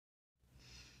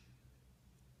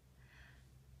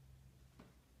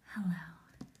Hello.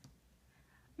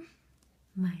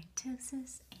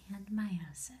 Mitosis and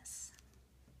meiosis.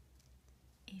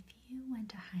 If you went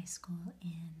to high school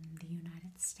in the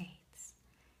United States,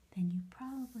 then you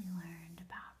probably learned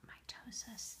about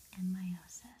mitosis and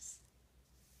meiosis.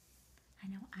 I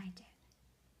know I did.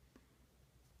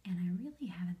 And I really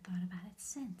haven't thought about it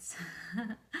since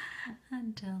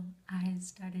until I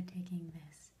started taking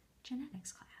this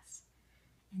genetics class.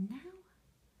 And now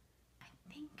I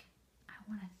think I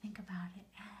want to think about it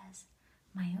as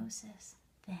meiosis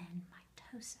than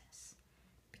mitosis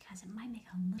because it might make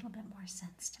a little bit more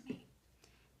sense to me.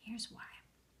 Here's why.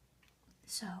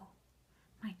 So,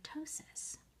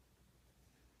 mitosis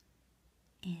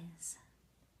is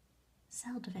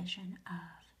cell division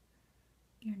of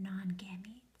your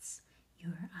non-gametes,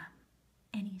 your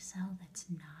any cell that's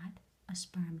not a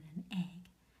sperm and an egg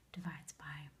divides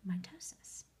by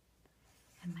mitosis.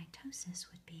 And mitosis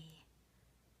would be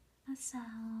a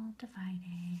cell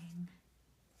dividing,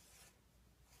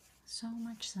 so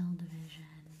much cell division.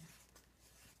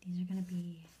 These are going to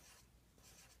be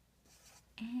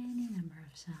any number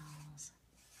of cells.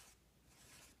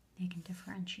 They can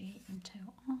differentiate into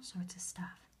all sorts of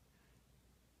stuff.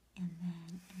 And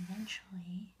then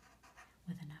eventually,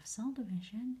 with enough cell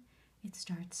division, it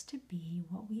starts to be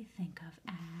what we think of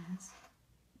as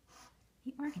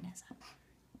the organism.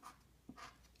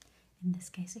 In this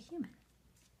case, a human.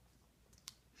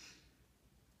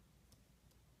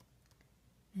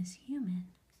 This human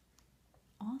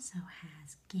also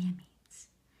has gametes.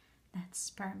 That's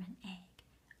sperm and egg.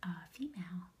 A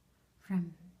female,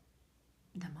 from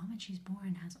the moment she's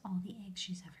born, has all the eggs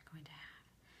she's ever going to have.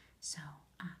 So,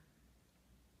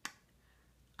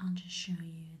 I'll just show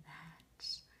you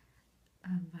that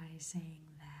by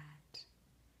saying that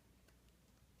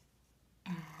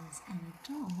as an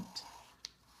adult,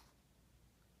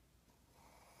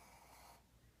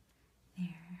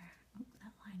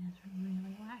 that line is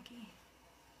really wacky.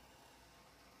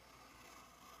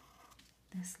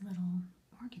 This little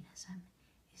organism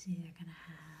is either going to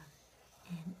have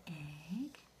an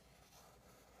egg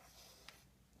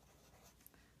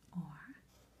or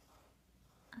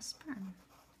a sperm.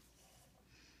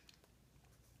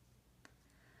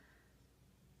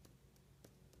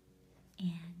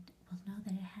 And we'll know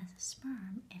that it has a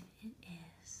sperm if it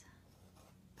is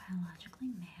biologically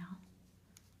male,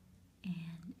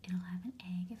 and it'll have an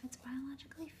egg if it's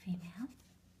biologically female.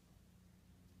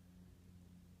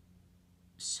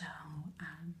 So,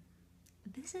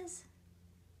 this is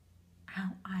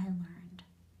how I learned.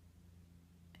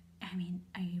 I mean,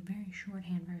 a very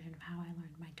shorthand version of how I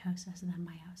learned mitosis and then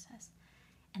meiosis.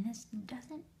 And this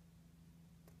doesn't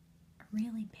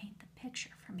really paint the picture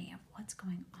for me of what's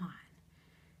going on,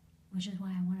 which is why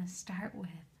I want to start with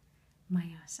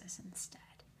meiosis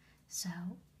instead. So,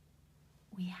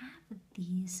 we have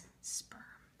these sperm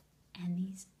and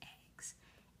these eggs,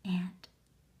 and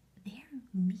they're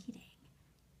meeting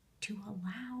to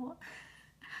allow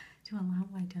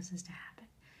mitosis to happen.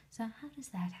 So how does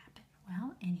that happen?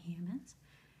 Well, in humans,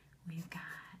 we've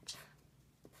got,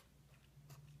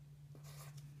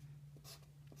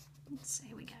 let's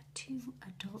say we got two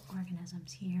adult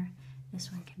organisms here.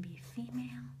 This one can be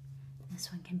female,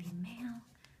 this one can be male,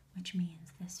 which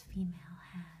means this female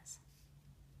has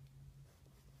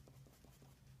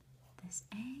this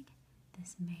egg,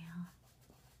 this male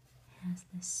has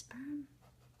this sperm,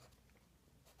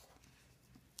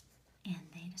 and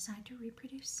they decide to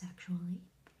reproduce sexually.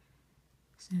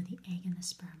 So the egg and the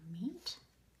sperm meet,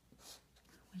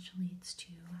 which leads to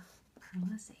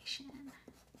fertilization.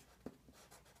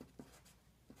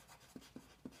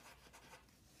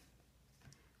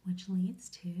 Which leads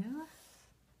to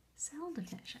cell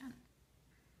division.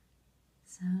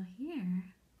 So here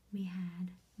we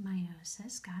had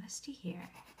meiosis got us to here,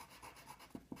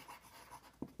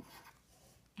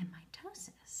 and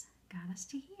mitosis got us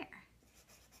to here.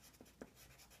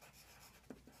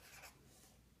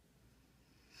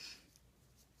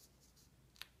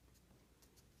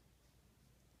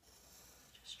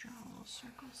 Just draw a little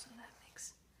circle so that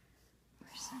makes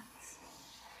more sense.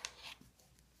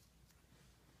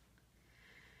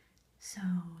 So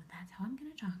that's how I'm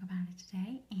going to talk about it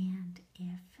today, and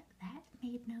if that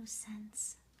made no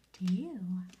sense to you,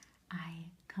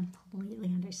 I completely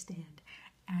understand.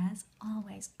 As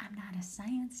always, I'm not a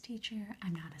science teacher,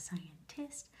 I'm not a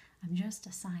scientist, I'm just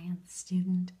a science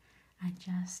student. I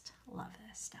just love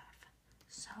this stuff.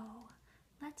 So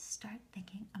let's start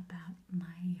thinking about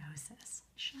meiosis,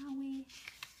 shall we?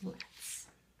 Let's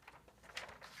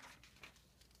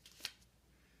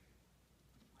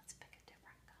pick a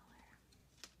different color.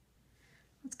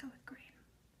 Let's go with green.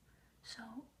 So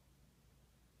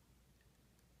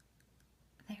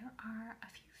are a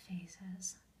few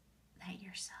phases that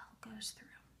your cell goes through,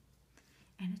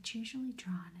 and it's usually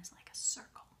drawn as like a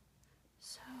circle.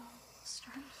 So we'll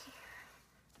start here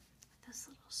with this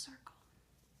little circle,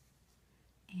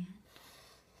 and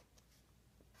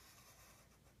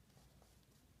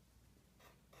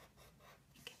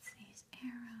it gets these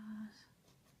arrows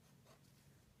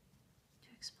to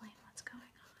explain what's going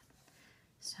on.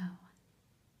 So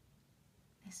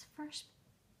this first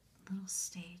little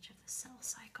stage of the cell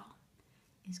cycle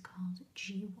is called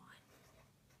G1.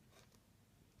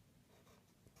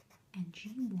 And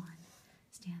G1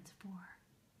 stands for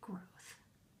growth.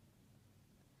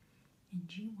 In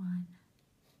G1,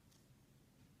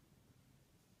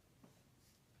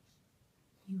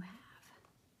 you have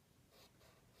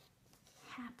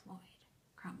haploid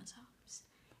chromosomes.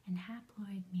 And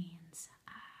haploid means,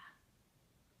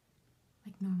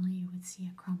 like normally you would see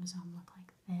a chromosome look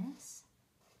like this.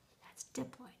 That's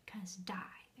diploid, because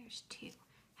there's two.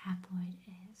 Haploid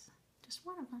is just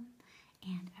one of them.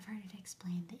 And I've heard it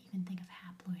explained that you can think of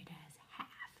haploid as half.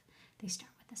 They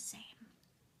start with the same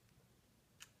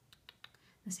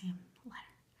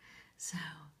letter. So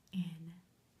in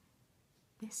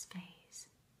this phase,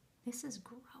 this is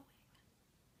growing.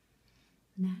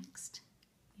 Next,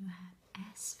 you have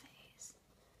S phase.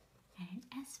 And in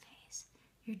S phase,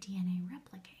 your DNA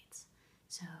replicates.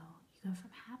 So you go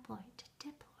from haploid to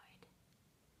diploid,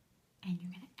 and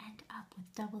you're going to end up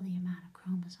with double the amount of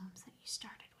chromosomes that you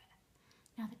started with.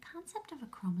 Now, the concept of a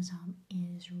chromosome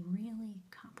is really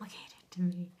complicated to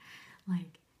me.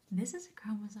 Like, this is a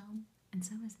chromosome, and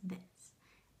so is this.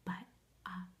 But,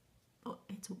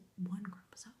 it's one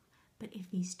chromosome. But if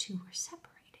these two were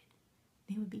separated,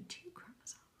 they would be two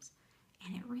chromosomes.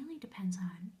 And it really depends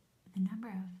on the number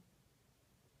of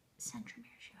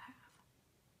centromeres you have.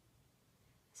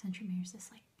 Centromere is this,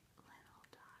 like, little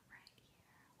dot right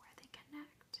here where they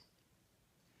connect.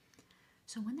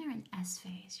 So when they're in S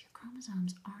phase, your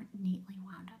chromosomes aren't neatly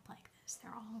wound up like this.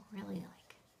 They're all really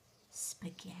like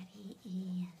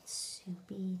spaghetti-y and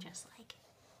soupy, just like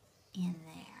in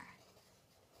there.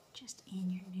 Just in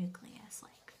your nucleus,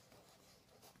 like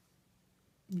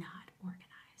not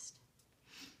organized.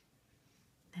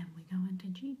 Then we go into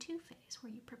G2 phase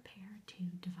where you prepare to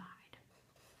divide.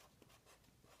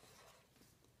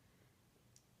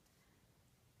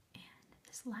 And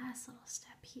this last little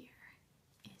step here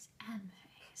is M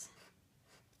phase,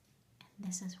 and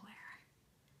this is where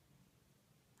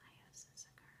meiosis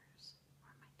occurs, or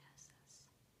mitosis.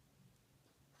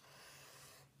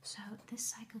 So this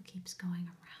cycle keeps going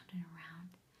around and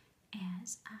around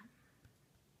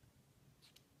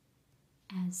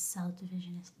as cell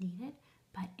division is needed,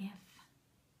 but if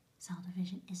cell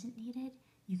division isn't needed,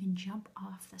 you can jump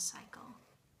off the cycle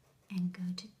and go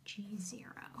to G0.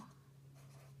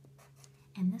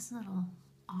 And this little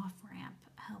off-ramp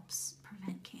helps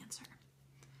prevent cancer,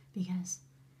 because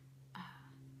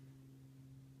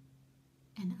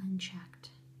an unchecked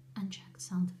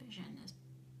cell division is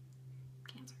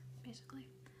cancer, basically.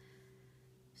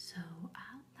 So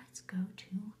let's go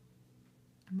to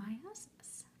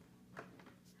meiosis.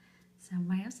 So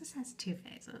meiosis has two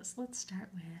phases. Let's pick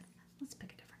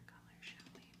a different color, shall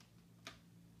we?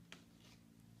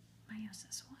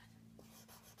 Meiosis 1.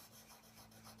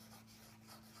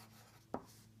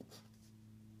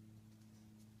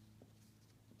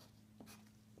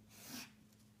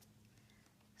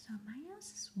 So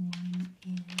meiosis 1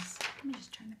 is, let me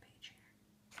just turn the page here.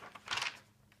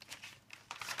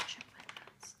 Check my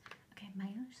notes. Okay,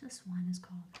 meiosis 1 is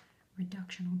called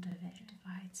reductional division.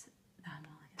 Divides the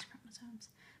homologous chromosomes.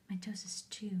 Mitosis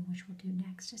 2, which we'll do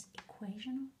next, is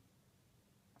equational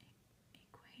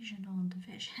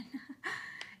division.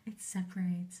 It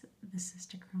separates the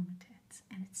sister chromatids,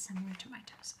 and it's similar to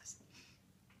mitosis.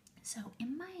 So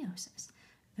in meiosis,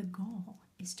 the goal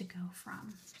is to go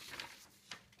from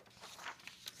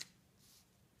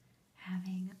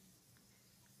having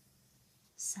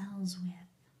cells with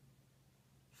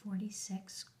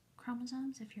 46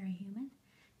 chromosomes if you're a human,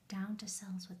 down to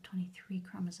cells with 23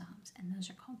 chromosomes, and those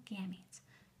are called gametes.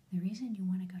 The reason you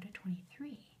want to go to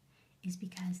 23 is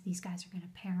because these guys are going to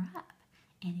pair up,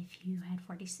 and if you had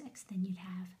 46, then you'd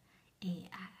have a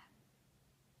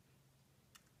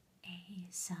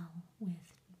cell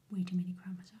with way too many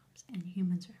chromosomes, and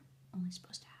humans are only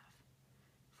supposed to have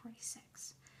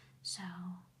 46. So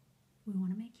we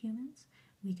want to make humans,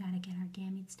 we got to get our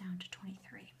gametes down to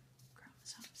 23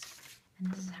 chromosomes,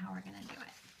 and this is how we're going to do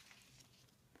it.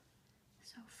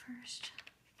 So first,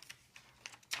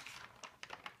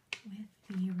 with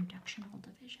the reductional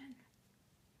division,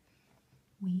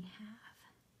 we have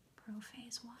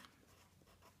prophase 1.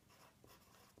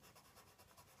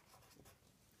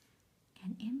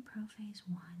 in prophase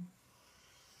 1,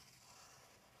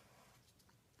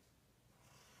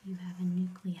 you have a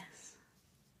nucleus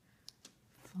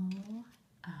full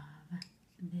of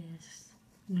this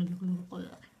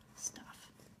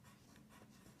stuff.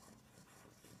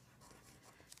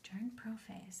 During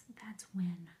prophase, that's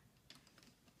when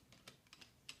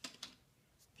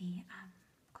the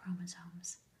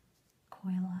chromosomes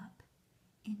coil up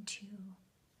into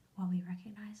what we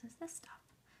recognize as this stuff.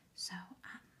 So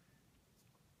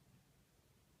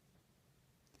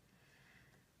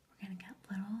we're going to get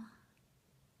little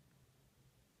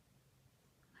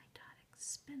mitotic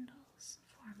spindles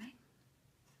forming.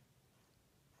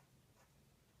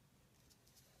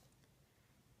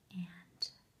 And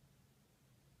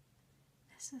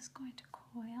this is going to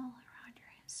coil around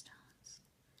your histones.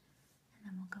 And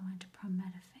then we'll go into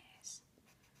prometaphase,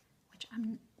 which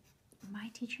my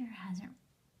teacher hasn't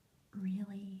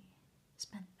really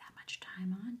spent that much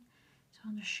time on, so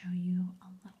I'll just show you a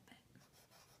little bit.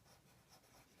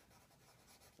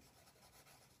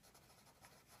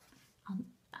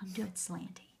 I'll do it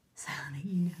slanty so that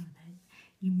you know that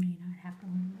you may not have to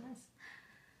learn this.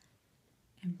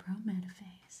 In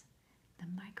prometaphase, the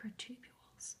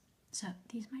microtubules. So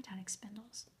these mitotic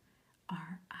spindles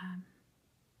are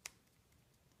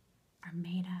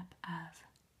made up of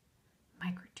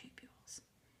microtubules,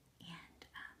 and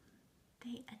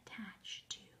they attach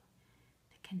to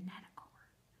the kinetochore,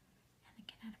 and the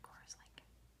kinetochore is like,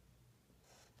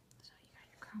 so you got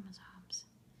your chromosomes,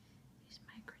 these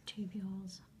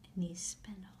microtubules, and these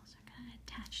spindles are kind of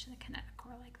attached to the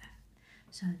kinetochore like that.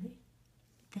 So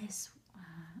this,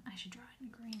 I should draw it in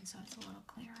green so it's a little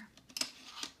clearer.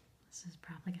 This is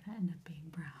probably going to end up being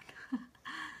brown.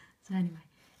 So anyway,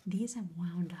 these have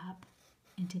wound up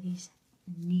into these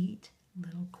neat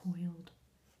little coiled,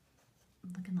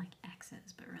 looking like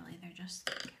X's, but really they're just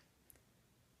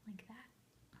like that.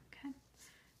 Okay,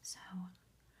 so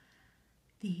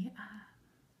the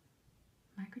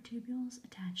microtubules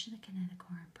attach to the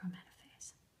kinetochore in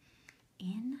prometaphase.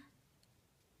 In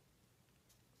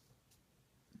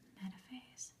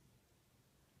metaphase,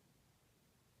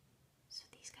 so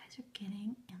these guys are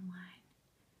getting in line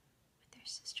with their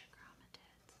sister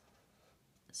chromatids.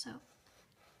 So,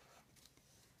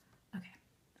 okay,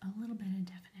 a little bit of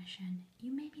definition.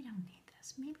 You maybe don't need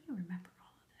this. Maybe you remember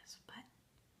all of this, but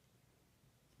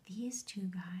these two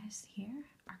guys here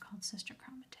are called sister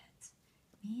chromatids.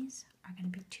 These are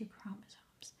going to be two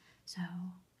chromosomes. So,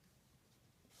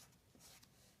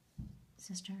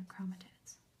 sister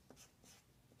chromatids.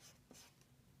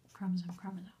 Chromosome,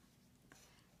 chromosome.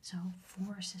 So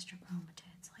 4 sister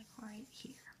chromatids, like right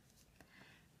here.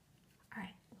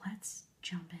 Alright, let's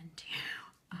jump into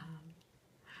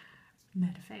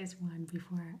metaphase 1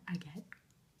 before I get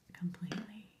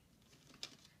completely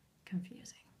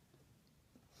confusing.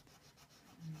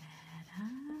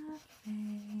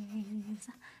 Metaphase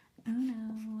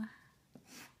uno.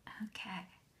 Okay,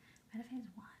 metaphase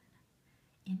 1.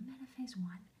 In metaphase 1,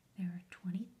 there are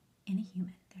 20, in a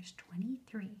human, there's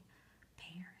 23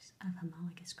 pairs of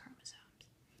homologous chromosomes.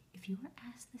 If you were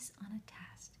asked this on a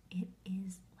test, it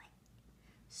is like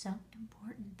so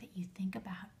important that you think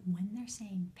about when they're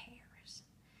saying pairs.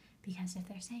 Because if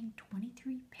they're saying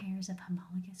 23 pairs of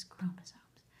homologous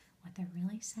chromosomes, what they're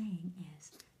really saying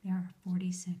is there are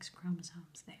 46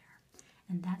 chromosomes there.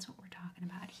 And that's what we're talking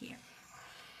about here.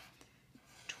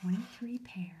 23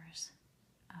 pairs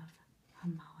of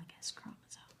homologous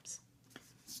chromosomes.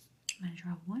 I'm going to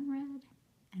draw one red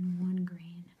and one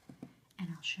green, and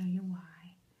I'll show you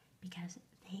why. Because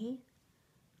they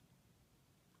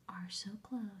are so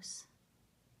close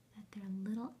that their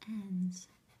little ends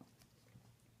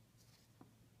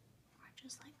are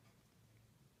just like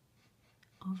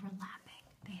overlapping.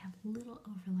 They have little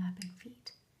overlapping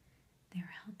feet. They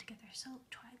are held together so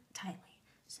tightly.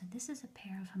 So this is a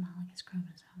pair of homologous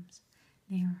chromosomes.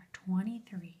 There are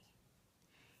 23.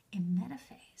 In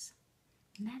metaphase,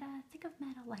 think of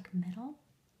meta like middle.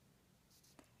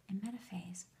 In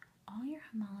metaphase, all your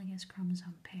homologous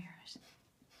chromosome pairs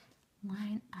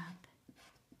line up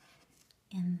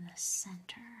in the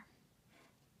center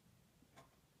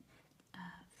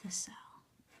of the cell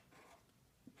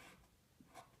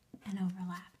and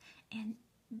overlap. And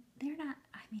they're not,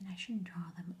 I shouldn't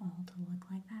draw them all to look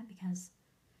like that because,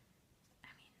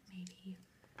 maybe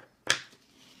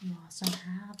you also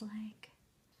have like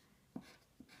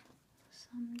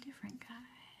some different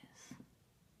guys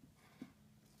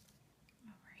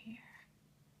over here.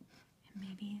 And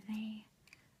maybe they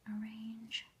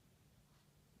arrange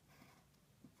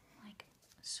like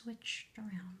switched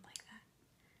around like that,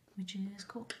 which is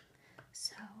cool.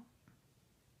 So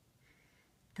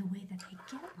the way that they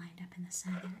get lined up in the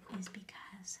center is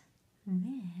because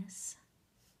this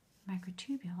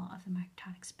microtubule of the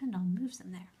mitotic spindle moves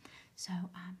them there. So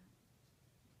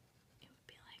it would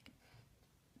be like,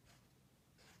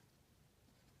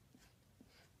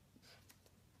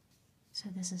 so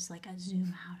this is like a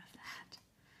zoom out of that.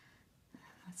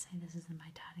 Let's say this is the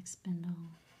mitotic spindle.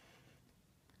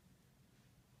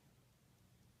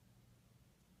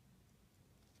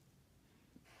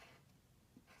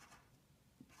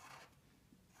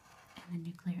 And the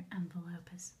nuclear envelope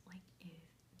is like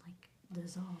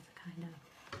dissolved, kind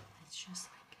of. It's just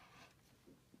like,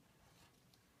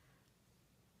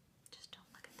 just don't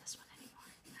look at this one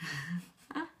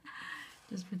anymore.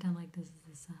 Just pretend like this is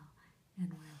the cell.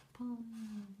 And we're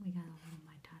pulling. We got a little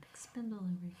mitotic spindle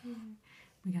over here.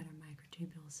 We got our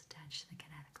microtubules attached to the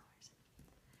kinetochores.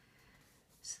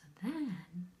 So then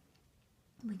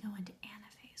we go into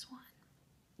anaphase 1.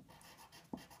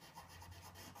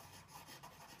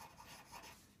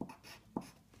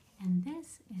 And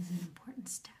this is an important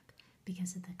step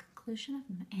because at the conclusion of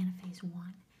anaphase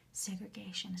 1,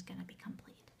 segregation is going to be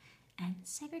complete. And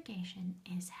segregation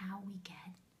is how we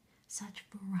get such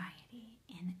variety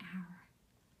in our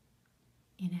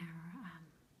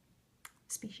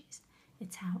species.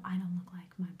 It's how I don't look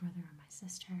like my brother or my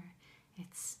sister.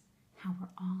 It's how we're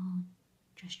all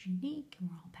just unique and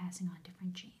we're all passing on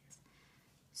different genes.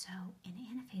 So in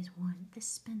anaphase 1, this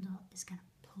spindle is going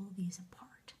to pull these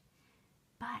apart.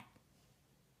 But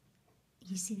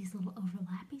you see these little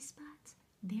overlappy spots?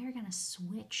 They're going to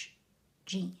switch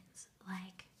genes.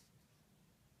 Like,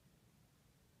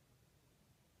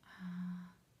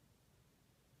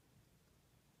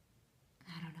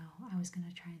 I don't know. I was going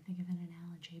to try and think of an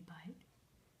analogy, but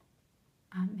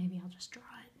maybe I'll just draw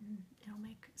it and it'll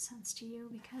make sense to you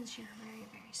because you're very,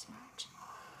 very smart.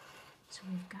 So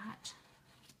we've got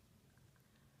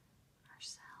our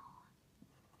cell.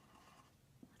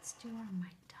 Let's do our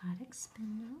mitotic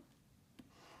spindle.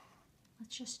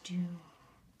 Let's just do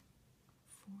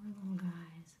 4 little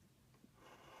guys.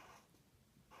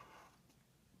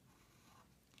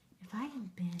 If I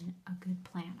had been a good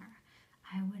planner,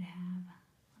 I would have,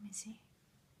 let me see,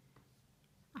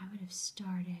 I would have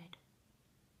started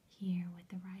here with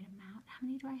the right amount. How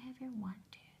many do I have here? 1,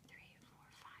 2, 3,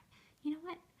 4, 5. You know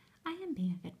what? I am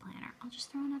being a good planner. I'll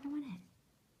just throw another one in.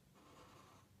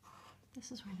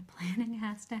 This is where the planning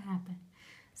has to happen.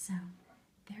 So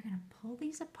they're going to pull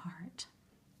these apart.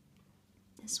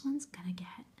 This one's going to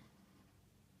get,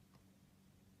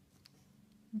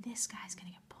 this guy's going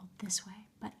to get pulled this way.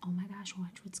 But oh my gosh,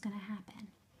 watch what's going to happen.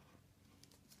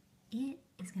 It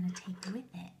is going to take with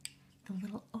it the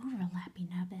little overlapping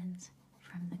nubbins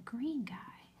from the green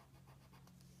guy.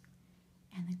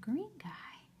 And the green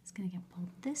guy is going to get pulled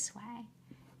this way.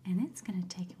 And it's going to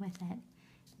take with it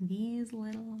these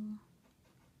little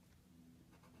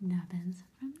nubbins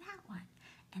from that one.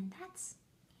 And that's,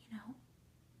 you know,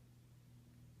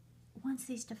 once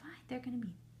these divide, they're going to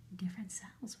be different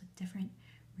cells with different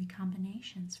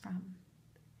recombinations from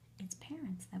its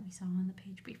parents that we saw on the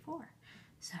page before.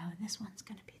 So this one's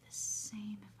going to be the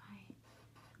same if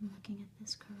I'm looking at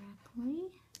this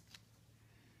correctly.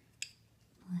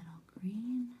 Little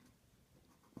green.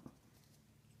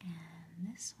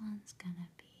 And this one's going to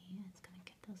be, it's going to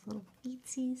get those little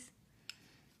feetsies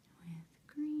with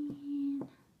green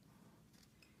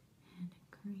and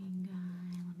a green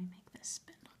guy. Let me make this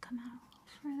spindle come out a little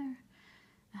further.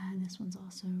 This one's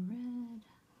also red.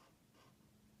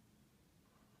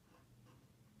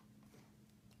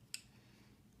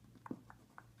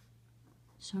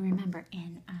 So remember,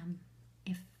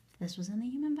 if this was in the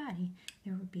human body,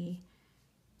 there would be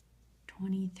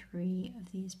 23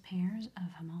 of these pairs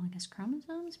of homologous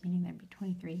chromosomes, meaning there'd be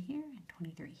 23 here and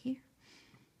 23 here.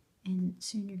 And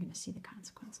soon you're going to see the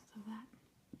consequences of that.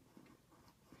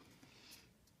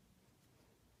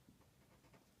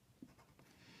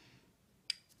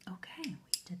 Okay, we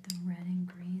did the red and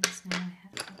greens. Now I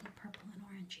have the purple and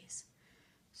oranges.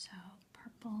 So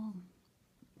purple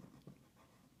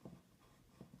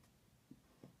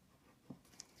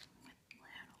with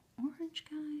little orange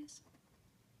guys.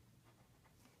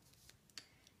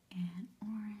 And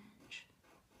orange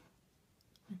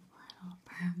with little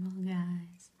purple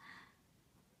guys.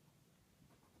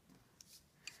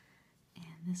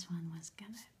 And this one was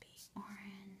gonna be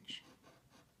orange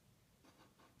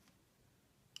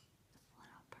with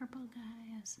little purple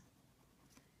guys.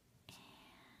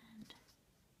 And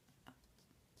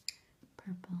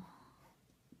purple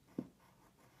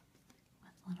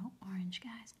with little orange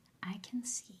guys. I can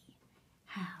see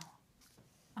how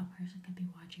a person could be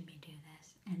watching me do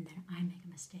this and then I make a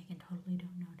mistake and totally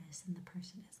don't notice, and the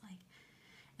person is like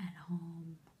at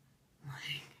home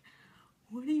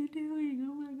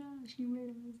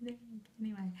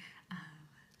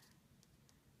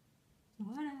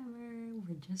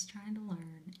just trying to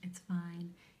learn. It's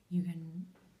fine. You can.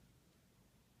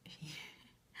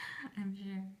 I'm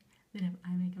sure that if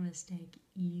I make a mistake,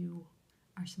 you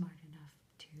are smart enough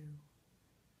to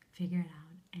figure it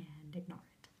out and ignore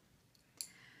it.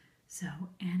 So,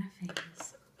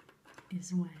 anaphase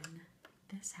is when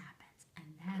this happens, and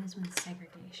that is when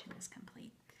segregation is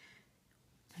complete.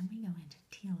 Then we go into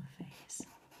telophase.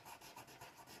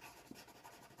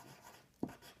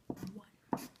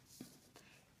 1.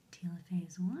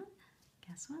 Telophase 1,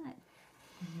 guess what?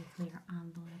 The nuclear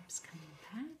envelope's coming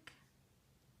back.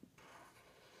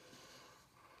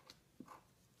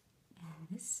 And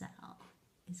this cell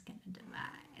is going to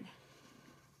divide.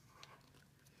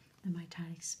 The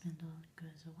mitotic spindle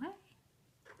goes away.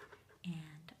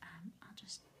 And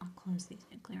I'll close these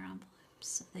nuclear envelopes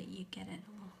so that you get it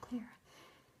a little clearer.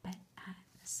 But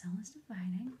the cell is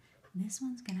dividing. This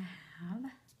one's going to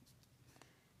have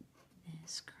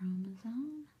this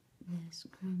chromosome, this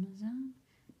chromosome,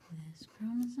 this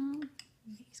chromosome.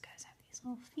 These guys have these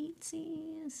little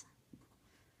feetsies.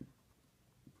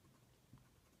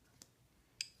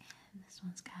 And this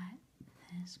one's got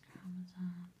this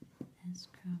chromosome, this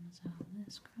chromosome,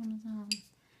 this chromosome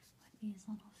with these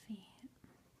little feet.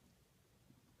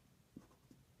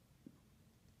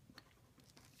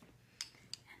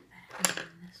 And then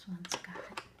this one's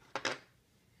got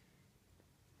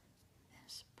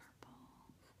this purple.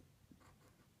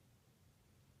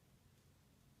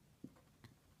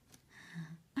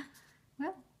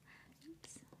 Well,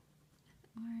 oops. With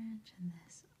orange and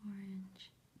this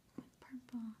orange with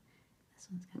purple. This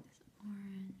one's got this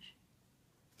orange,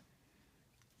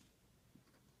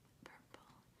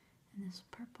 purple, and this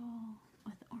purple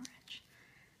with orange.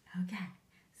 Okay,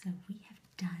 so we have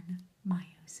done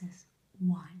meiosis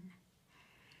 1.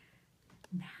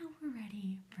 Now we're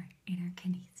ready for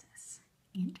interkinesis.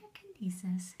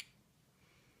 Interkinesis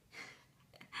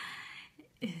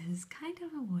is kind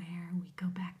of where we go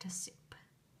back to soup.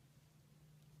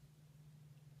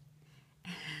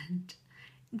 And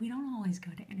we don't always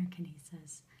go to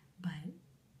interkinesis, but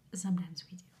sometimes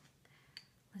we do.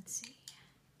 Let's see.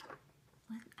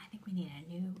 I think we need a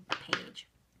new page.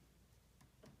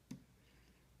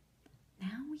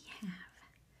 Now we have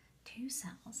 2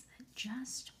 cells that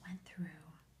just went through.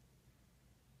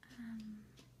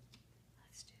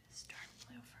 Let's do this dark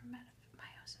blue for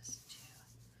meiosis 2.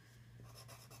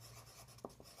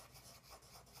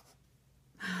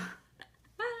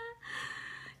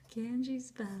 Can you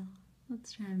spell?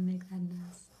 Let's try and make that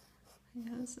nice.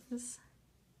 Meiosis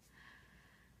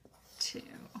 2.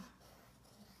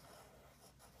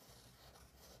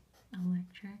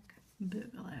 Electric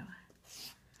boogaloo.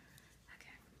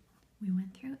 Okay. We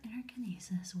went through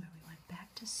interkinesis where we went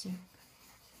back to soup.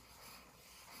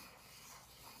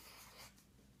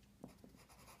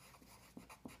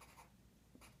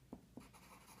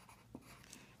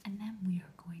 And then we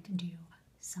are going to do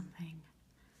something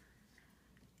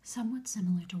somewhat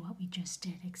similar to what we just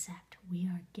did, except we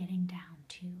are getting down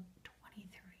to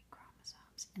 23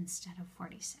 chromosomes instead of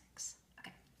 46.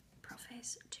 Okay,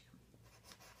 prophase 2.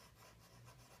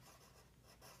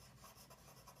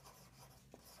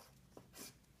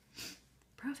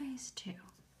 Prophase 2,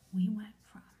 we went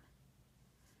from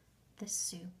this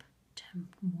soup to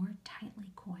more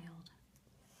tightly coiled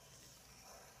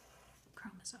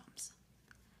chromosomes.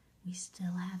 We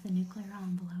still have the nuclear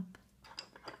envelope.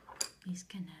 These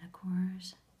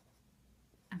kinetochores,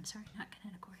 I'm sorry, not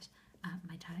kinetochores,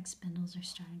 mitotic spindles are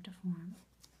starting to form.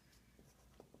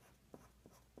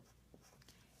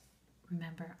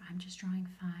 Remember, I'm just drawing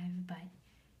 5, but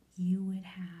you would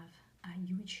have,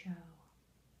 you would show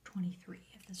 23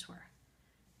 if this were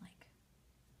like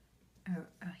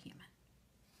a human.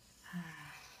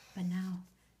 But now,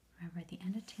 remember at the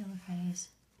end of telophase,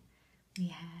 we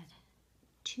had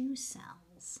 2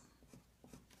 cells.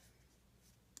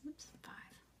 Oops, 5.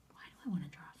 Why do I want to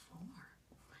draw 4? 1,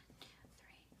 2, 3,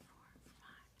 4,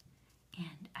 5.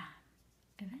 And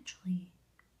eventually,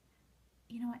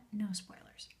 you know what? No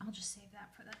spoilers. I'll just save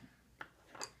that for then.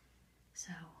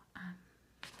 So,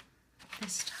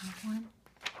 this top one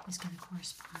is going to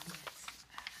correspond with this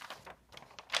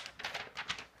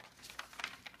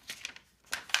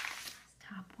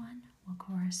top one will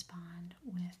correspond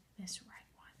with this right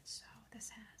one. So this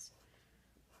has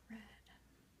red,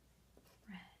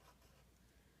 red,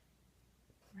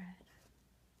 red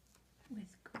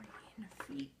with green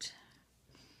feet.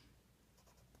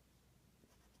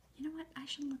 You know what? I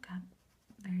should look up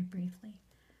very briefly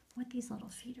what these little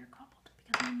feet are called,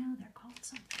 because I know they're called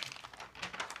something.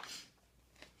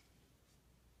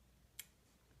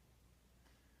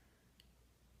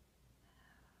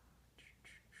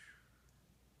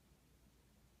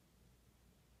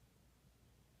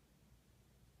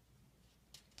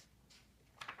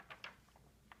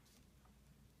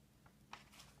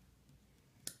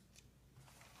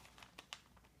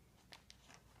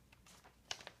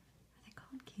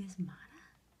 Chiasmata?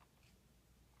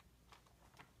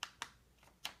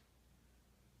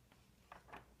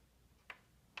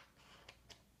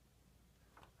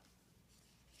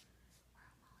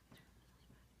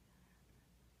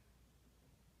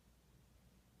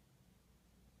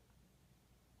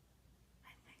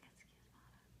 I think it's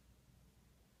chiasmata.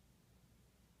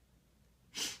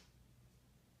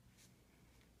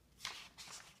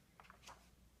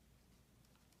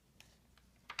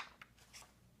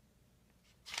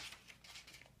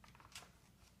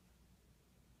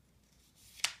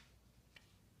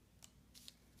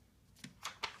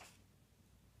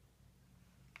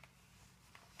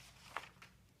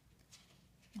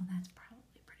 Well, that's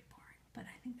probably pretty boring, but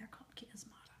I think they're called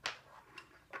chiasmata.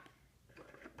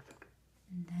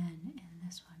 And then in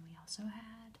this one we also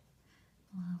had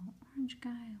a little orange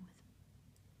guy with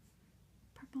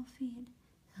purple feet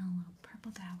and a little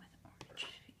purple guy with orange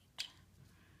feet.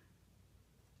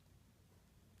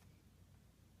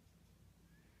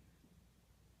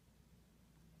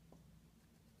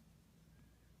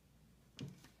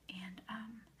 And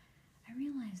I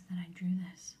realized that I drew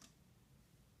this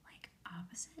like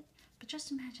opposite, but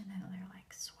just imagine that they're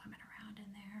like swimming around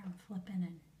in there and flipping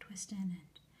and twisting,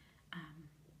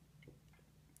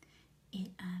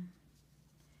 and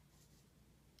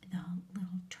the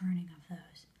little turning of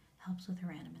those helps with the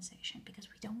randomization because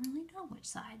we don't really know which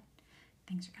side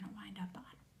things are going to wind up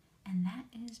on. And that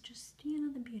is just,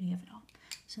 the beauty of it all.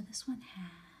 So this one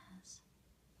has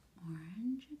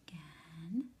orange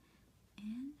again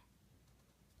and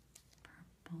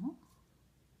purple.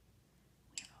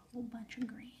 We have a whole bunch of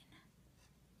green.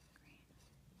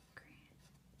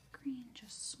 Green,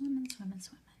 just swimming. Over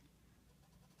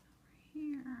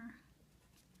here.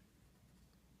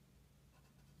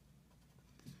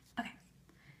 Okay,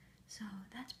 so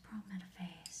that's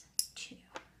prometaphase 2.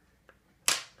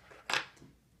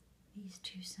 These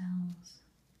two cells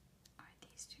are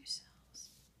these two cells.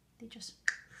 They just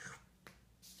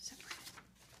separate.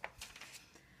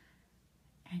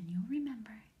 And you'll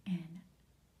remember in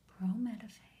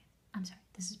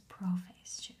this is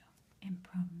prophase 2. In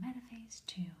prometaphase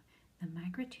 2, the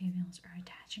microtubules are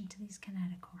attaching to these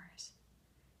kinetochores.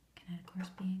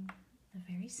 Kinetochores being the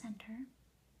very center.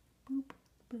 Boop,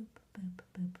 boop, boop,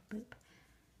 boop, boop.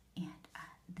 And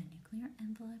the nuclear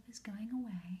envelope is going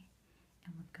away,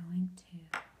 and we're going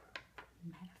to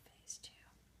metaphase 2.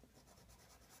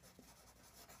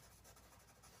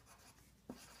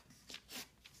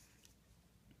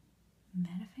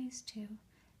 Metaphase 2,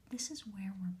 this is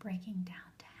where we're breaking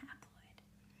down to haploid.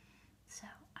 So,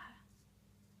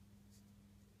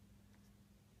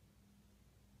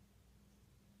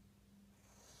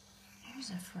 here's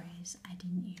a phrase I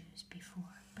didn't use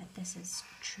before, but this is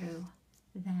true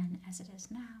then as it is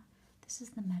now. This is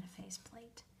the metaphase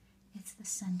plate. It's the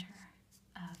center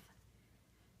of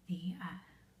the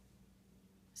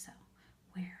cell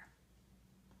where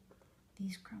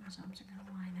these chromosomes are going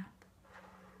to line up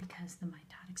because the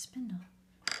mitotic spindle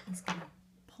is going to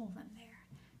pull them there.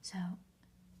 So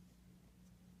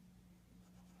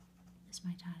this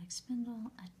mitotic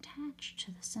spindle attached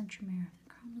to the centromere of the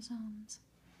chromosomes.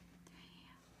 3,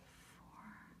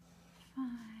 4, 5.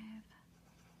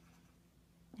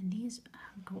 And these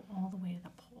go all the way to the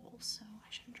poles, so I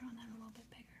should have drawn that a little bit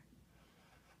bigger.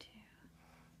 2,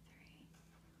 3,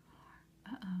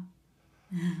 4. Uh-oh.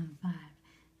 5.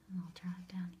 And I'll draw it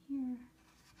down here. 1,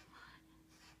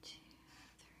 2,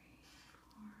 3,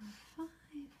 4, 5.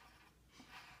 1,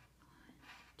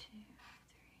 2, 3,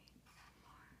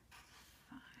 4,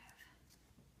 5.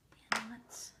 And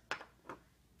let's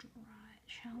draw it,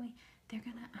 shall we? They're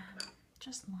gonna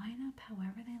just line up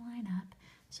however they line up.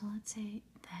 So let's say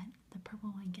that the purple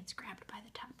one gets grabbed by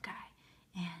the top guy,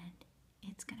 and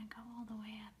it's gonna go all the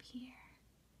way up here.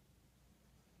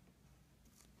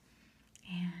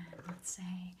 And let's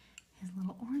say his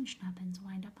little orange nubbins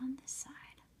wind up on this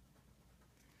side.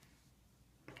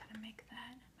 Gotta make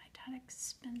that mitotic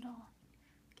spindle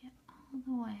get all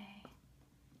the way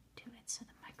to it so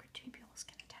the microtubules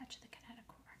can attach to the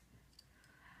kinetochore.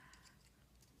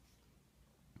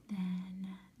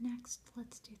 Then next,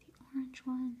 let's do the orange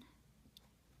one.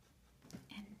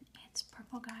 And its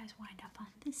purple guys wind up on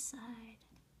this side.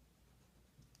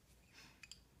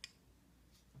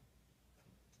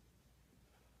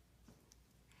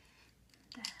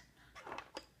 Then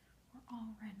we're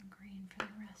all red and green for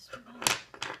the rest of them.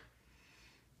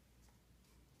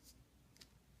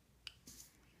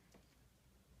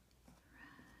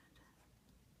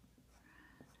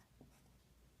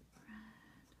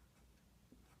 Red.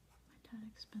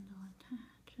 Mitotic spindle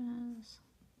attaches.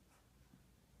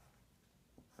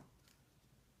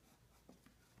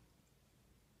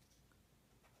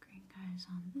 guys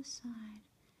on this side.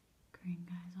 Green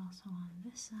guys also on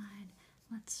this side.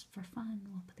 Let's, for fun,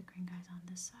 we'll put the green guys on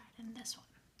this side and this one.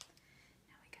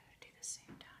 Now we gotta do the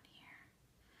same down here.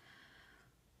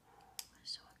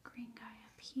 So a green guy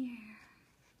up here.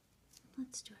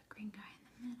 Let's do a green guy in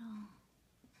the middle.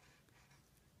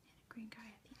 And a green guy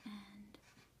at the end.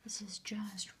 This is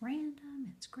just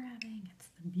random, it's grabbing, it's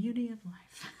the beauty of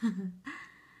life.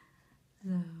 So,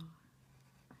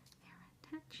 they're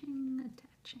attaching.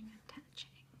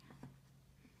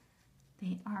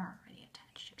 They are already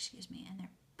attached, excuse me, and they're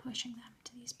pushing them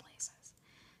to these places.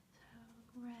 So,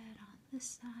 red on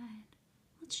this side.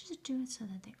 Let's just do it so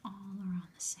that they all are on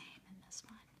the same in this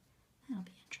one. That'll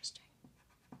be interesting.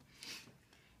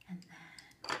 And then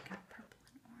we got purple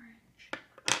and orange.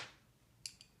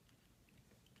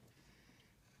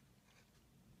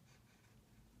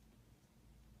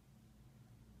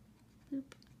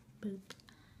 Boop, boop.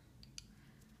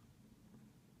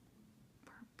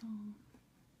 Purple. And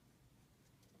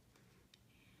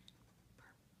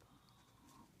purple.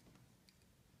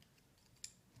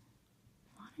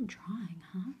 A lot of drawing,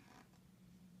 huh?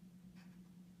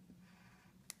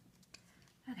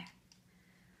 Okay.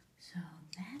 So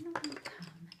then we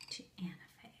come to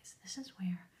anaphase. This is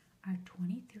where our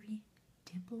 23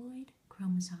 diploid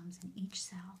chromosomes in each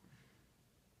cell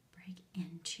break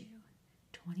into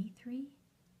 23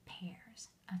 pairs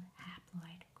of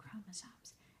haploid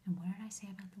chromosomes. And what did I say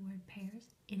about the word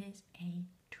pairs? It is a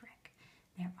trick.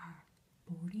 There are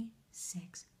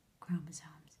 46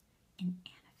 chromosomes in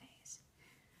anaphase.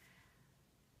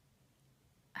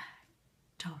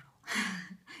 Total.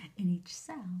 In each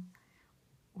cell,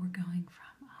 we're going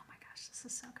from, oh my gosh, this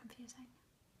is so confusing.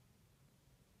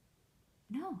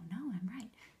 No, I'm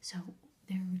right. So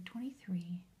there were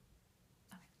 23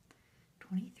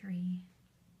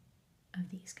 of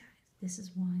these guys. This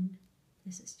is 1,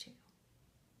 this is 2.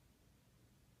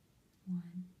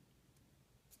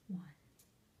 1,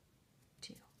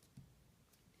 2.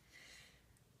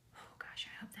 Oh gosh,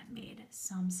 I hope that made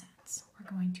some sense. We're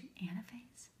going to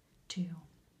anaphase 2,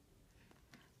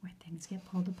 where things get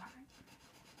pulled apart.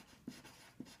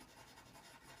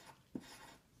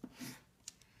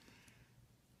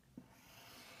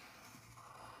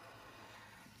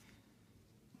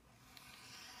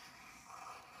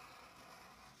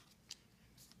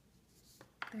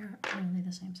 They're really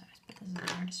the same size, but this is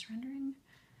the artist rendering.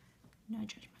 No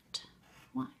judgment.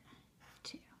 1,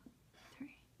 2,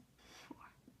 3, 4,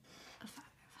 5.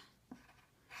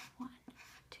 1,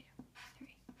 2,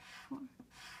 3, 4,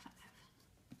 5.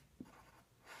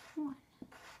 1,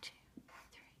 2,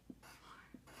 3,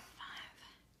 4,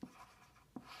 5.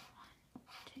 1,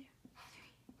 2, 3,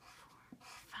 4,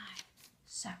 5.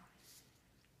 So.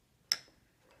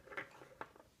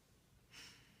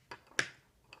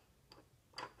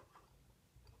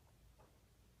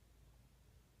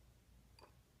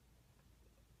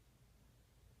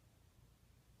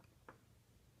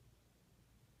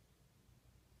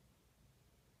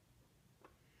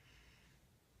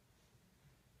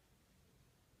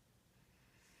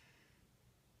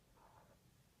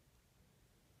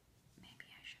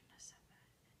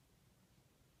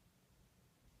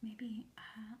 Maybe,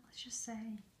 let's just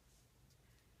say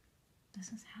this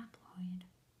is haploid.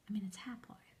 I mean, it's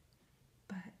haploid,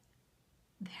 but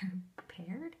they're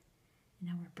paired, and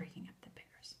now we're breaking up the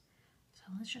pairs. So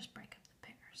let's just break up the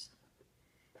pairs,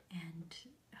 and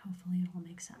hopefully it'll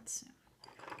make sense soon.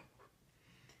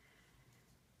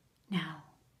 Now,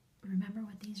 remember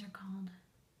what these are called?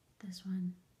 This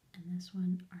one and this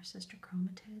one are sister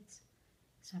chromatids.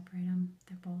 Separate them,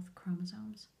 they're both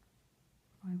chromosomes.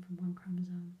 Going from 1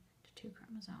 chromosome to 2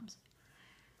 chromosomes.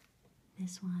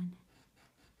 This one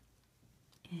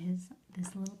is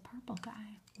this little purple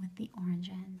guy with the orange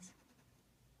ends.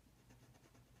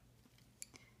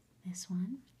 This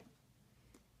one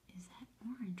is that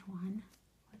orange one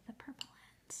with the purple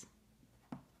ends.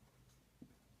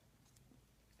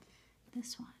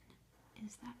 This one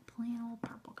is that plain old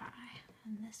purple guy.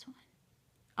 And this one,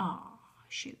 oh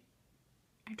shoot,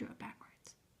 I drew it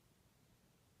backwards,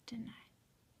 didn't I?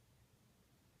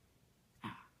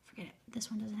 Forget it. This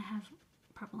one doesn't have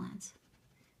purple ends.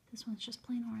 This one's just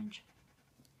plain orange.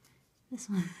 This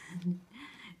one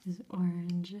is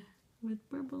orange with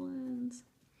purple ends.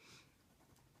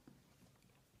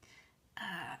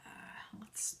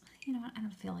 Let's, you know what, I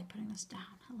don't feel like putting this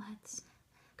down. Let's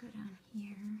go down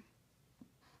here.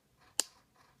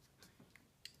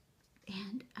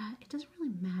 And it doesn't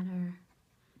really matter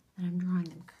that I'm drawing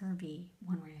them curvy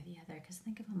one way or the other, because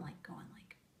think of them like going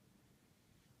like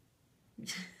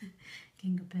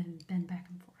can go bend back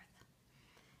and forth.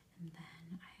 And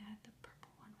then I had the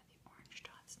purple one with the orange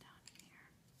dots down here.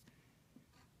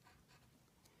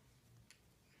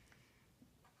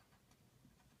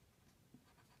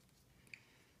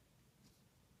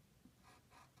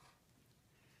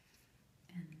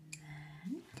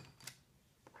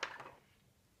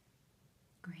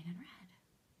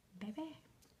 Okay.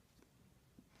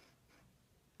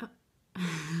 Oh.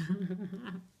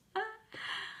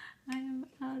 I am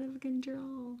out of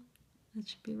control. That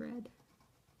should be red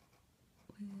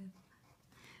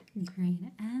with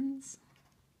green ends.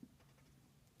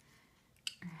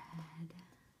 Red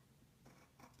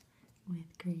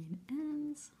with green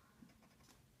ends.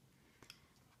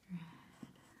 Red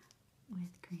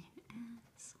with green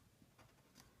ends.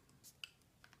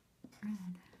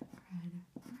 Red, red,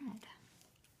 red.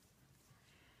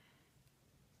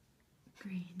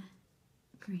 Green,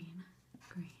 green,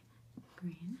 green,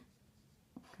 green,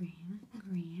 green,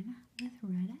 green with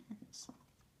red ends.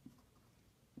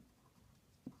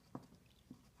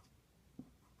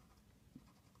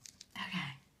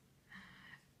 Okay.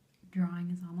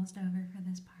 Drawing is almost over for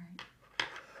this part.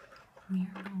 We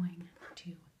are going to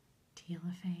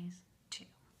telophase 2.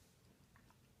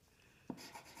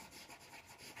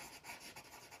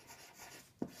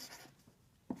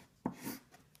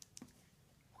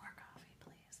 More coffee,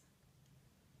 please.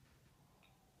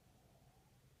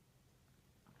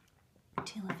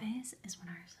 Telophase is when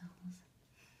our cells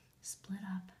split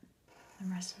up the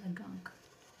rest of the gunk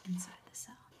inside the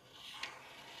cell.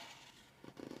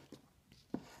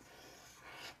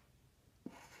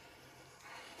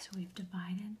 So we've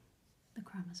divided the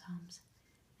chromosomes,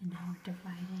 and now we're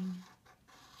dividing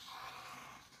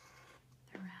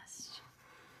the rest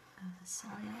of the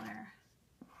cellular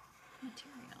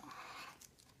material.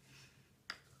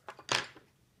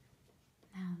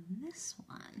 Now this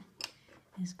one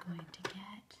is going to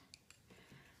get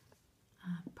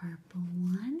a purple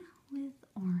one with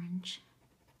orange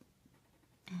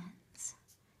ends,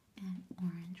 an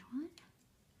orange one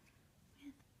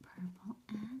with purple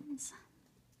ends,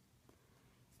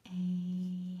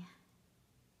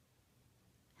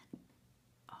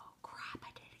 oh crap,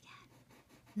 I did it again.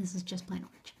 This is just plain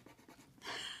orange.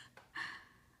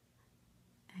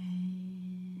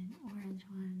 An orange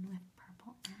one with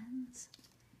purple ends,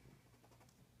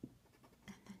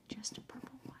 and then just a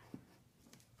purple one.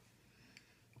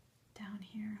 Down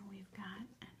here we've got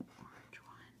an orange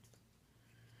one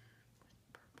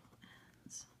with purple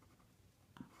ends,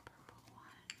 a purple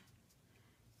one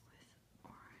with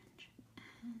orange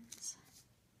ends,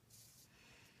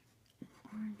 an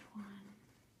orange one,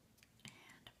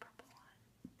 and a purple one.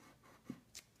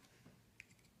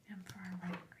 And for our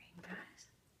red and green guys,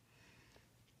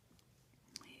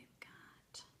 we've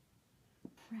got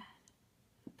red,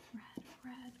 red,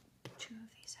 red. 2 of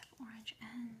these have orange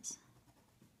ends,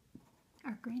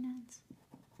 or green ends.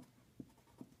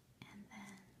 And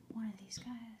then one of these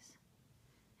guys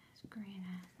has green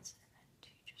ends, and then 2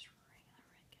 just regular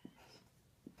red guys.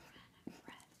 Red,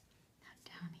 red. Now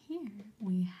down here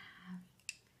we have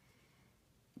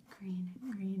green,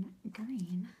 green,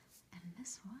 green, and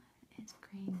this one is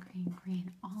green, green,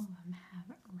 green. All of them have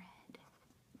red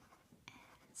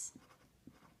ends.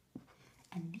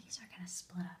 And these are going to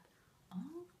split up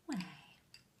all the way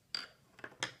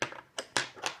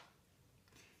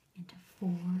into 4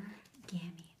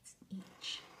 gametes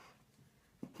each.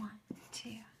 1, 2,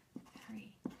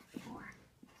 3, 4.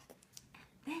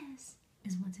 And this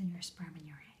is what's in your sperm and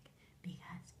your egg,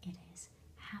 because it is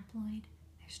haploid.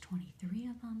 There's 23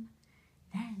 of them.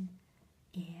 Then,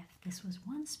 if this was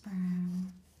one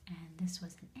sperm and this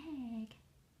was an egg,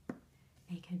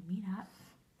 they could meet up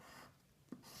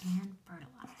and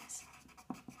fertilize.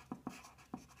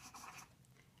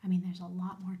 I mean, there's a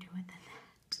lot more to it than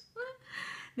that.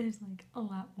 There's like a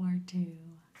lot more to,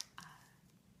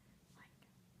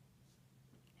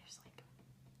 there's like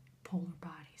polar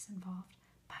bodies involved.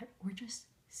 But we're just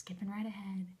skipping right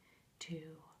ahead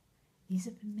to, these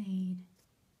have been made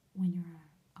when you're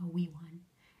a wee one,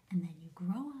 and then you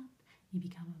grow up, you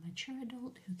become a mature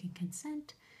adult who can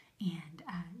consent, and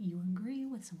you agree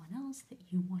with someone else that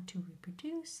you want to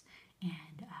reproduce,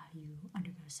 and you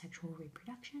undergo sexual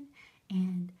reproduction,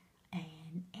 and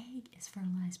an egg is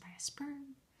fertilized by a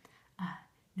sperm.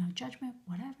 No judgment,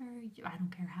 whatever. I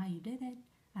don't care how you did it.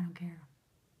 I don't care.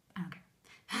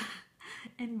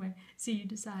 Anyway, so you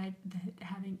decide that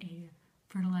having a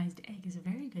fertilized egg is a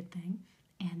very good thing,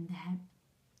 and that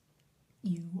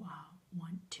you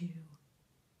want to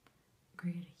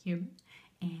create a human,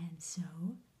 and so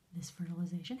this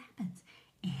fertilization happens,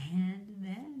 and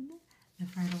then the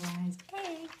fertilized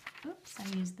egg, oops, I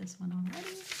used this one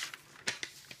already,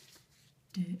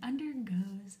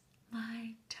 undergoes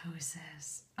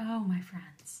mitosis. Oh, my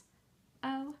friends.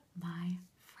 Oh, my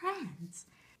friends.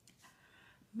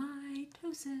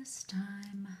 Mitosis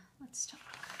time. Let's talk.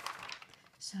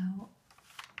 So,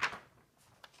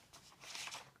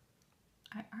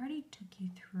 I already took you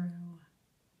through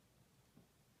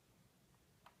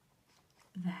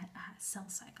that cell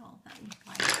cycle that looked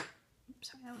like,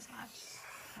 oops, sorry, that was loud,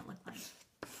 that looked like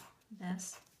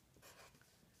this.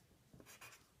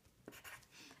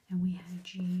 And we had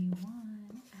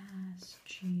G1S,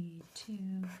 G2,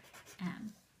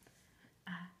 M.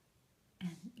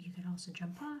 And you could also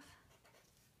jump off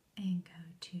and go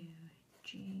to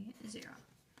G0,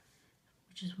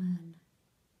 which is when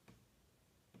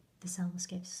the cell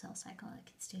escapes the cell cycle. It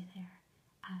can stay there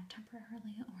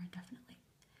temporarily or indefinitely.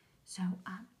 So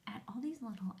at all these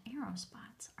little arrow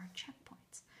spots are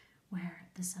checkpoints where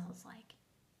the cells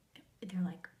they're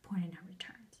like point of no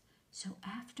returns. So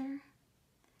after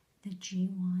the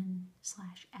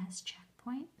G1/S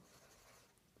checkpoint,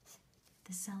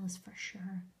 the cell is for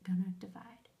sure gonna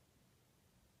divide.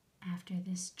 After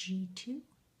this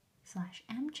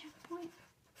G2/M checkpoint,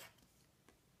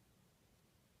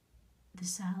 the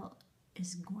cell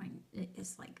is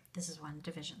like, this is when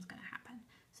division is going to happen.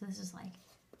 So this is like,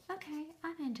 okay,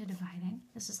 I'm into dividing.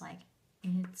 This is like,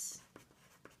 it's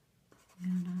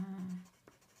gonna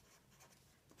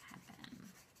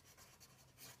happen.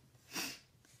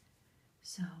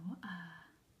 So,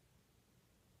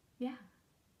 yeah.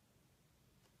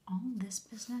 All this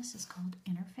business is called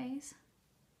interphase,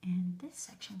 and this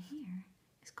section here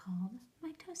is called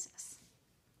mitosis.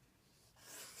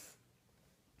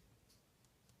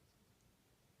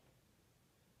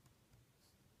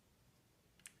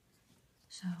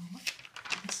 So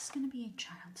this is going to be a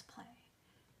child's play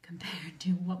compared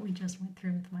to what we just went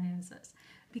through with meiosis,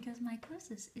 because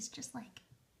mitosis is just like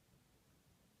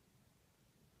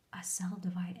a cell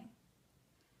dividing,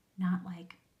 not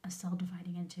like a cell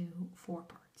dividing into 4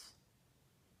 parts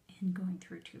and going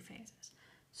through 2 phases.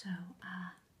 So,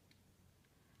 all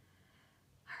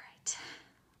right,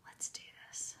 let's do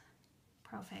this.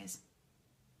 Prophase.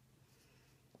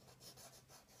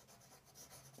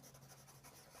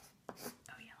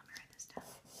 Oh yeah, let me write this down.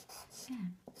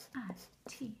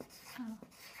 M-I-T-O-S-I-S.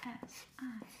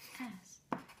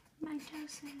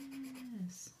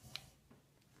 Mitosis.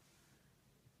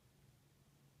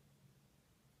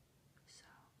 So,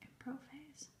 in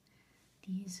prophase,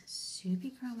 these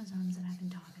soupy chromosomes that I've been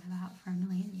talking about for a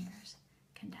million years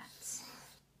condense.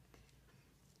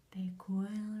 They coil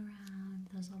around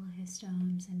those little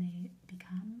histones and they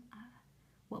become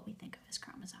what we think of as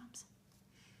chromosomes.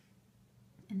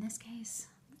 In this case,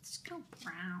 let's go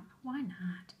brown. Why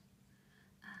not?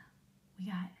 We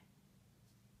got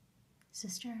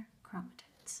sister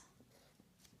chromatids.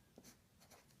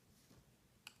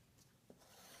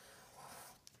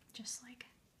 Just like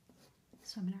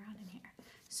swimming around in here.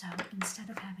 So instead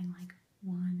of having like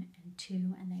 1 and 2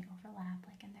 and they overlap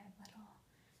like in their little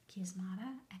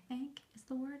chiasmata, I think is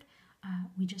the word,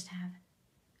 we just have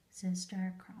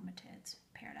sister chromatids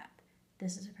paired up.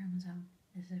 This is a chromosome,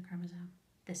 this is a chromosome,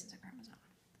 this is a chromosome.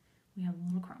 We have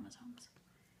little chromosomes.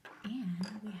 And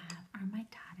we have our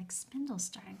mitotic spindles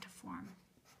starting to form.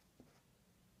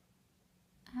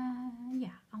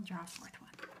 Yeah, I'll draw a 4th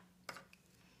one.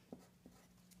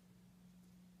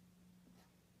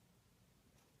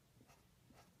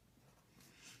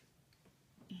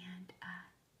 And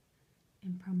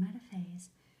in prometaphase,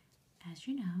 as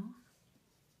you know,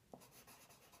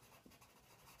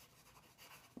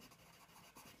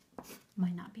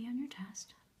 might not be on your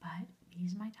test, but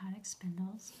these mitotic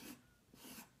spindles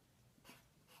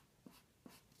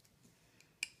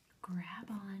grab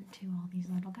on to all these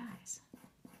little guys.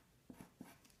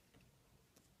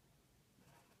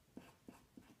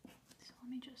 So let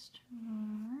me just,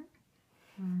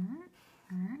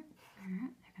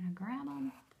 they're going to grab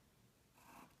them,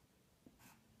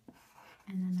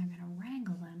 and then they're going to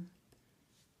wrangle them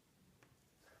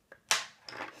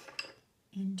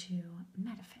into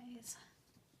metaphase.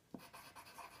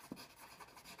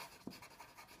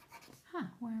 Huh,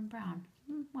 we're in brown.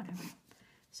 Whatever.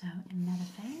 So in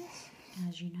metaphase,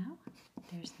 as you know,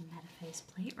 there's the metaphase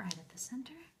plate right at the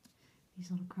center.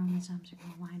 These little chromosomes are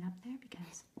going to line up there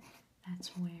because that's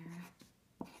where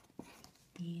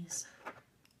these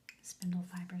spindle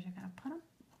fibers are going to put them.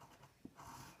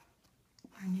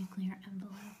 Our nuclear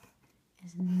envelope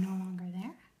is no longer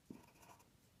there.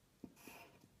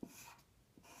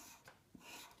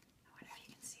 I wonder if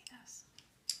you can see this.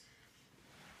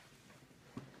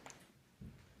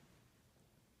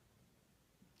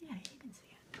 Yeah, you can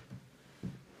see it.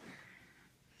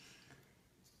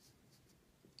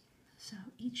 So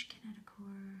each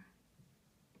kinetochore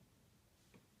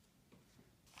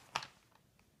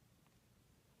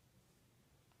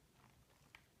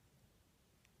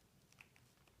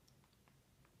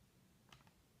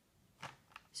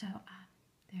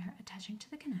they're attaching to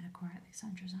the kinetochore at the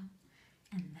centrosome,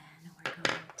 and then we're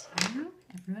going to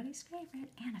everybody's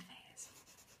favorite anaphase.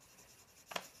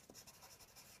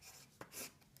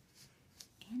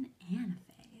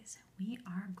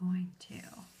 going to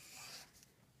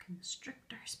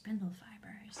constrict our spindle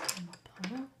fibers and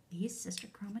pull these sister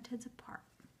chromatids apart.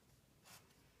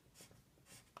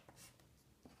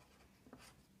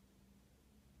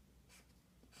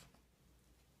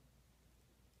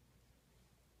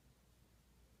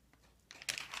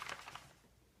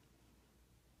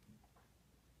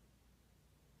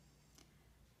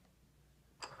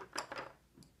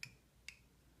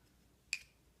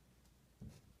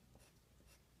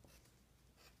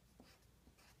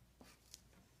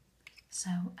 So,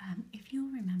 if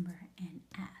you'll remember in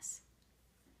S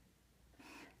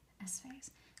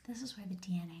phase, this is where the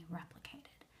DNA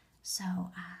replicated. So,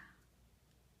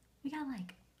 we got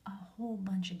like a whole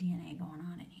bunch of DNA going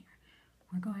on in here.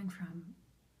 We're going from,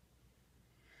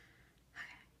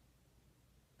 okay,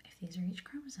 if these are each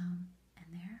chromosome and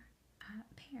they're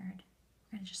paired,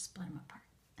 we're going to just split them apart.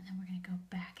 And then we're going to go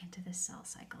back into this cell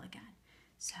cycle again.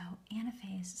 So,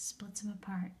 anaphase splits them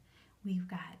apart. We've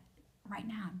got right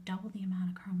now double the amount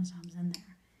of chromosomes in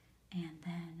there, and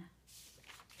then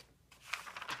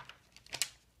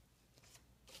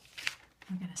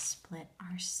we're going to split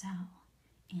our cell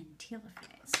in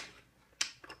telophase.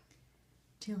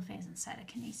 Telophase and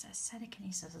cytokinesis.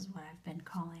 Cytokinesis is what I've been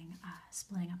calling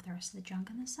splitting up the rest of the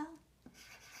junk in the cell.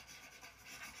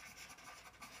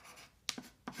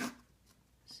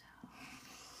 So,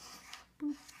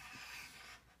 boop,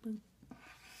 boop,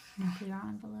 nuclear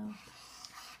envelope.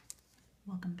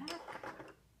 Welcome back.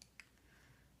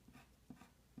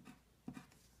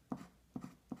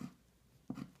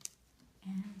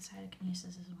 And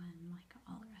cytokinesis is when like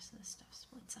all the rest of this stuff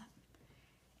splits up.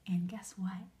 And guess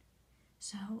what?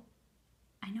 So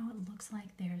I know it looks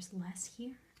like there's less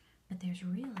here, but there's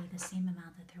really the same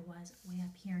amount that there was way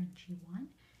up here in G1,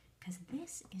 because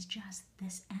this is just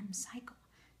this M cycle.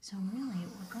 So really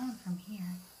we're going from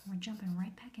here, we're jumping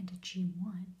right back into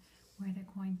G1, where they're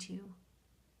going to,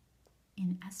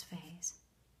 in S phase,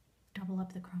 double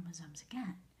up the chromosomes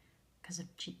again because of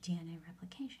DNA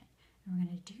replication. And we're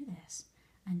going to do this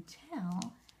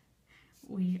until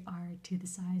we are to the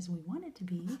size we want it to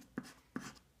be.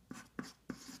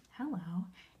 Hello.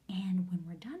 And when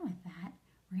we're done with that,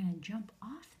 we're going to jump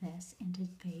off this into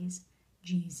phase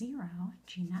G0,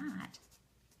 G0,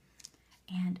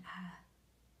 and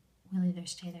we'll either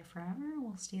stay there forever or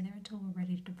we'll stay there until we're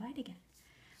ready to divide again.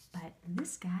 But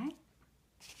this guy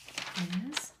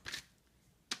is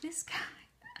this guy.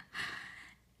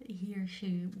 He or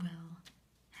she will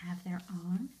have their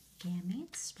own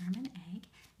gametes, sperm and egg,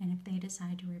 and if they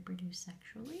decide to reproduce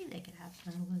sexually, they could have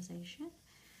fertilization,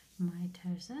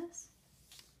 mitosis,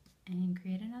 and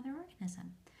create another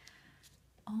organism.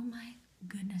 Oh my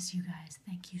goodness, you guys,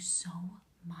 thank you so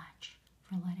much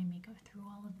for letting me go through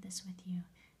all of this with you.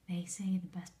 They say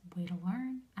the best way to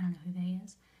learn, I don't know who they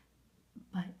is,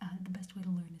 but the best way to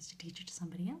learn is to teach it to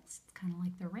somebody else. It's kind of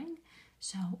like the ring.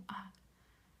 So,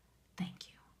 thank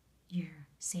you. You're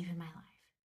saving my life.